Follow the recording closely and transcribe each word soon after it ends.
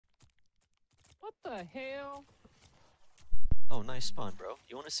The hell? Oh, nice spawn, bro.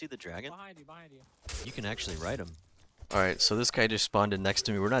 You want to see the dragon? Behind you, behind you. You can actually ride him. Alright, so this guy just spawned in next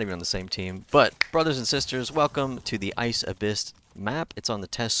to me. We're not even on the same team. But, brothers and sisters, welcome to the Ice Abyss map. It's on the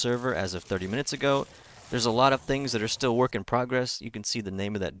test server as of 30 minutes ago. There's a lot of things that are still work in progress. You can see the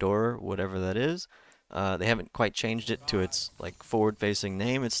name of that door, whatever that is. They haven't quite changed it to its like forward-facing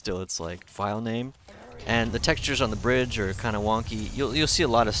name. It's still its like file name. And the textures on the bridge are kind of wonky. You'll see a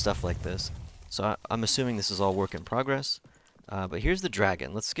lot of stuff like this. So I'm assuming this is all work in progress. But here's the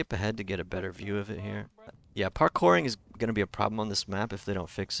dragon. Let's skip ahead to get a better view of it here. Yeah, parkouring is going to be a problem on this map if they don't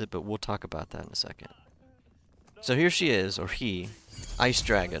fix it, but we'll talk about that in a second. So here she is, or he, Ice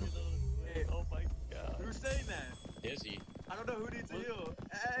Dragon. Hey, oh my god. Who's saying that? Is he? I don't know who needs to heal.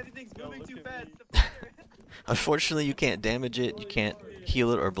 Everything's moving too fast. Unfortunately, you can't damage it, you can't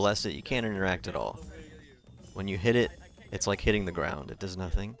heal it or bless it, you can't interact at all. When you hit it, it's like hitting the ground. It does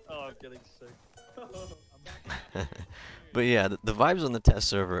nothing. Oh, I'm getting sick. But yeah, the vibes on the test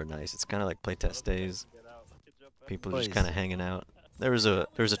server are nice. It's kind of like playtest days. People just kind of hanging out. There was a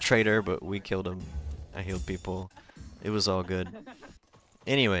traitor, but we killed him. I healed people. It was all good.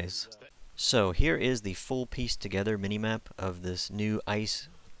 Anyways, so here is the full piece together minimap of this new Ice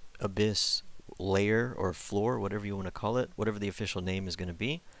Abyss layer or floor, whatever you want to call it, whatever the official name is going to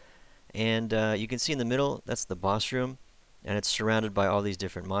be. And you can see in the middle, that's the boss room, and it's surrounded by all these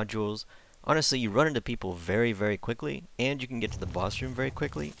different modules. Honestly, you run into people very, very quickly, and you can get to the boss room very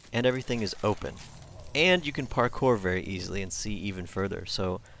quickly, and everything is open. And you can parkour very easily and see even further.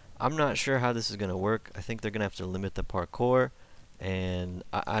 So I'm not sure how this is going to work. I think they're going to have to limit the parkour, and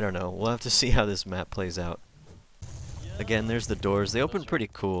I don't know. We'll have to see how this map plays out. Again, there's the doors. They open pretty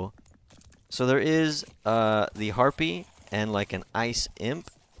cool. So there is the Harpy and like an Ice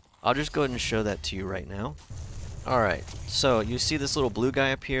Imp. I'll just go ahead and show that to you right now. Alright, so you see this little blue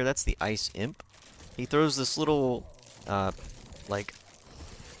guy up here? That's the Ice Imp. He throws this little, like,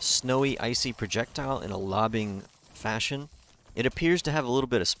 snowy, icy projectile in a lobbing fashion. It appears to have a little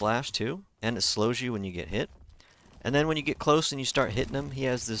bit of splash, too, and it slows you when you get hit. And then when you get close and you start hitting him, he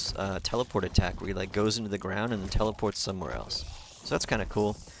has this teleport attack where he, like, goes into the ground and then teleports somewhere else. So that's kind of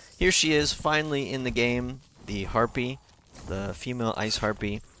cool. Here she is, finally in the game, the Harpy, the female Ice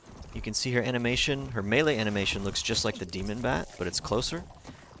Harpy. You can see her animation. Her melee animation looks just like the Demon Bat, but it's closer.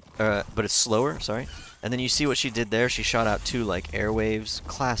 But it's slower, sorry. And then you see what she did there. She shot out two, like, air waves.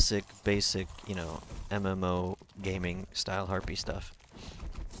 Classic, basic, you know, MMO gaming style Harpy stuff.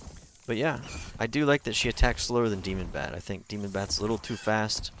 But yeah, I do like that she attacks slower than Demon Bat. I think Demon Bat's a little too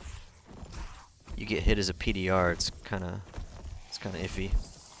fast. You get hit as a PDR, it's kind of iffy.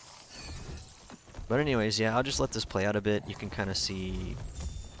 But anyways, yeah, I'll just let this play out a bit. You can kind of see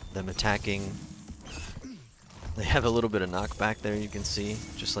them attacking. They have a little bit of knockback there, you can see,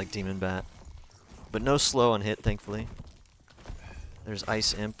 just like Demon Bat. But no slow on hit, thankfully. There's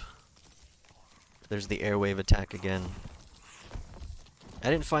Ice Imp. There's the airwave attack again. I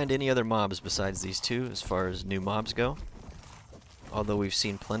didn't find any other mobs besides these two as far as new mobs go. Although we've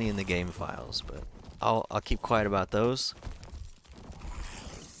seen plenty in the game files, but I'll keep quiet about those.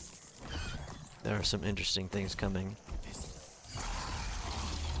 There are some interesting things coming.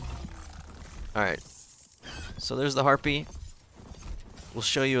 Alright, so there's the Harpy. We'll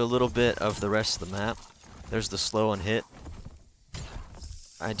show you a little bit of the rest of the map. There's the slow on hit.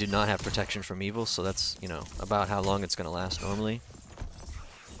 I do not have protection from evil, so that's, you know, about how long it's going to last normally.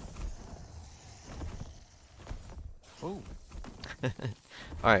 Ooh.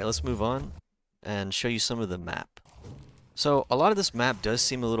 Alright, let's move on and show you some of the map. So, a lot of this map does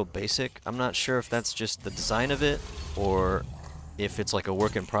seem a little basic. I'm not sure if that's just the design of it, or if it's like a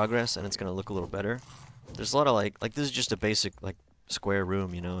work in progress and it's going to look a little better. There's a lot of like this is just a basic like square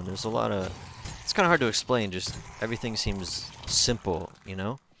room, you know, and there's a lot of, it's kind of hard to explain, just everything seems simple, you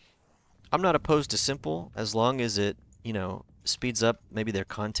know. I'm not opposed to simple as long as it, you know, speeds up maybe their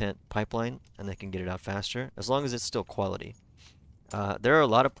content pipeline and they can get it out faster, as long as it's still quality. There are a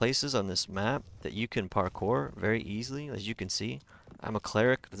lot of places on this map that you can parkour very easily, as you can see. I'm a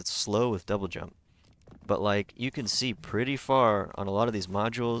cleric that's slow with double jump. But like, you can see pretty far on a lot of these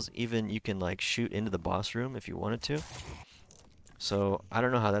modules. Even you can like shoot into the boss room if you wanted to. So, I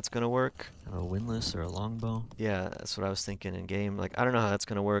don't know how that's gonna work. A windlass or a longbow? Yeah, that's what I was thinking in game. Like, I don't know how that's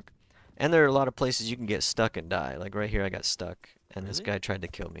gonna work. And there are a lot of places you can get stuck and die. Like right here I got stuck. And this guy tried to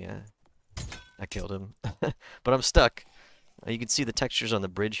kill me. I killed him. But I'm stuck. You can see the textures on the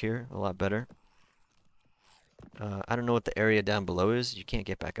bridge here a lot better. I don't know what the area down below is. You can't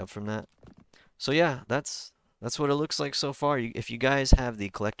get back up from that. So yeah, that's what it looks like so far. If you guys have the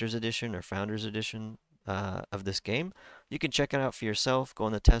Collector's Edition or Founder's Edition of this game, you can check it out for yourself. Go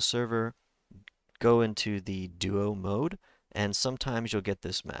on the test server, go into the duo mode, and sometimes you'll get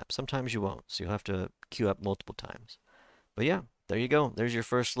this map. Sometimes you won't, so you'll have to queue up multiple times. But yeah, there you go. There's your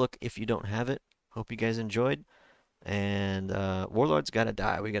first look if you don't have it. Hope you guys enjoyed. And Warlord's gotta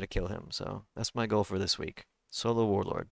die. We gotta kill him. So that's my goal for this week. Solo Warlord.